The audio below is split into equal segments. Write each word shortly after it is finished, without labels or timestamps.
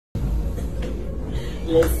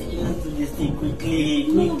Let's do this thing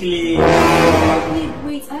quickly.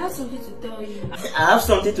 Wait, I have something to tell you. I have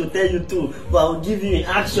something to tell you too, but I'll give you in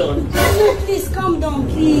action. No, please calm down,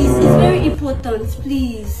 please. It's very important,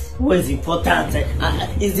 please. What is important?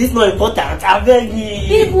 Is this not important? I beg you.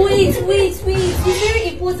 Babe, wait. It's very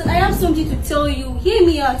important. I have something to tell you. Hear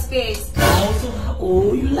me out first.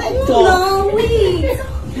 Oh, you like talk? No, wait.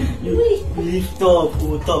 Leave talk.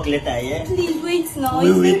 We'll talk later, yeah? Please wait now.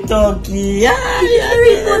 We will talk. Yeah. It's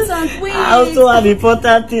very important. Wait. I also have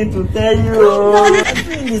important thing to tell you. I'm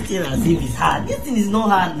doing this thing as if it's hard. This thing is not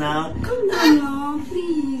hard now. Calm down now,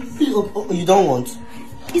 please. Oh, you don't want?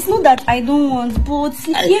 It's not that I don't want, but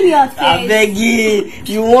hear me out first. I beg you.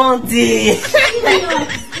 You want it.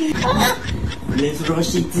 Let's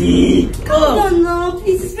rush it. Calm down now,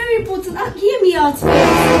 please. It's very important. Hear me out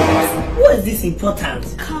first. What is this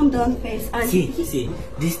important? Calm down first. And see,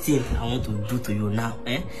 this thing I want to do to you now,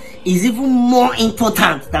 is even more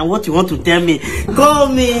important than what you want to tell me. Call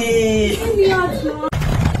me. Hear me out now.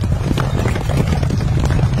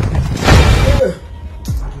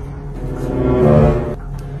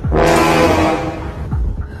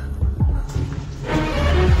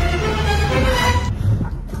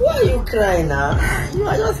 Crying now. You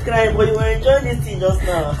are just crying, but you were enjoying this thing just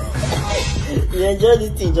now. You enjoyed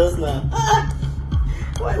this thing just now.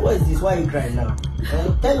 What is this? Why are you crying now?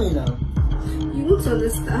 Tell me now. You won't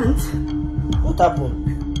understand. What happened?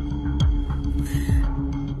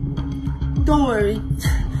 Don't worry.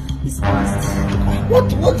 It's past.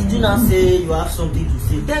 What did you now say? You have something to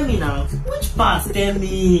say. Tell me now. Which past? Tell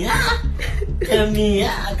me. Tell me.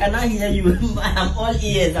 I cannot hear you. I'm all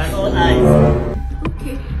ears and all eyes.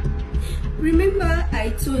 Okay. Remember I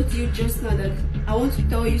told you just now that I want to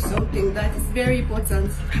tell you something that is very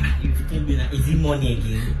important. You tell me that. Is it money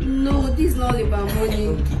again? No, this is not about money.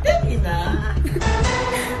 Okay, tell me now.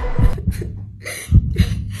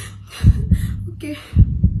 Okay.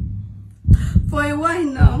 For a while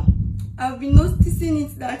now, I've been noticing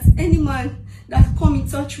it that any man that come in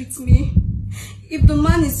touch with me, if the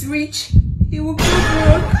man is rich, he will go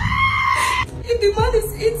broke. If the man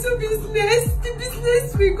is into business, the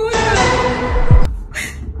business will go down.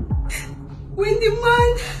 When the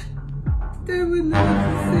man, they will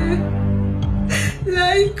not say,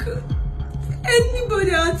 like,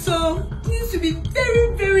 anybody at all, needs to be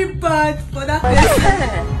very, very bad for that person.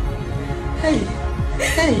 Hey.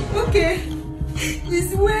 Okay.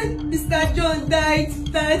 It's when Mr. John died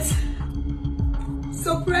that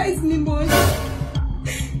surprised me most.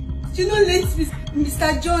 You know, let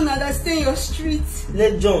Mr. John understand your street.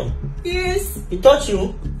 Let John? Yes. He touched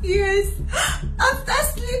you? Yes. After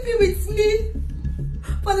sleeping with me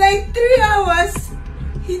for like 3 hours,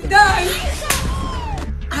 he died.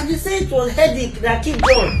 And you say it was headache that killed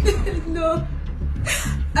John? No.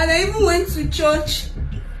 And I even went to church.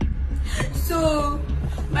 So,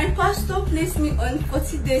 my pastor placed me on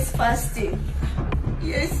 40 days fasting.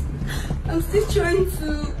 Yes. I'm still trying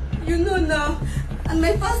to, now. And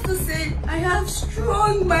my pastor said, I have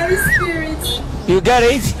strong married spirit. You get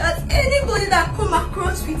it? That anybody that come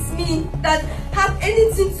across with me, that have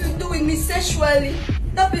anything to do with me sexually,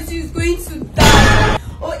 that person is going to die.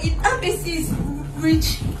 Or if that person is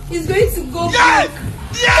rich, he's going to go back.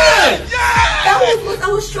 That was what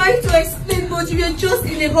I was trying to explain, but you were just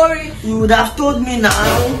in a hurry. You would have told me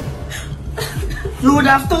now. You would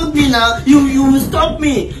have told me now. You will stop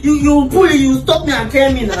me. You pull it, you stop me and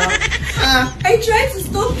tell me now. I tried to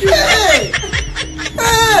stop you. Hey!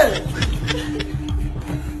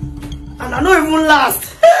 And I don't even last.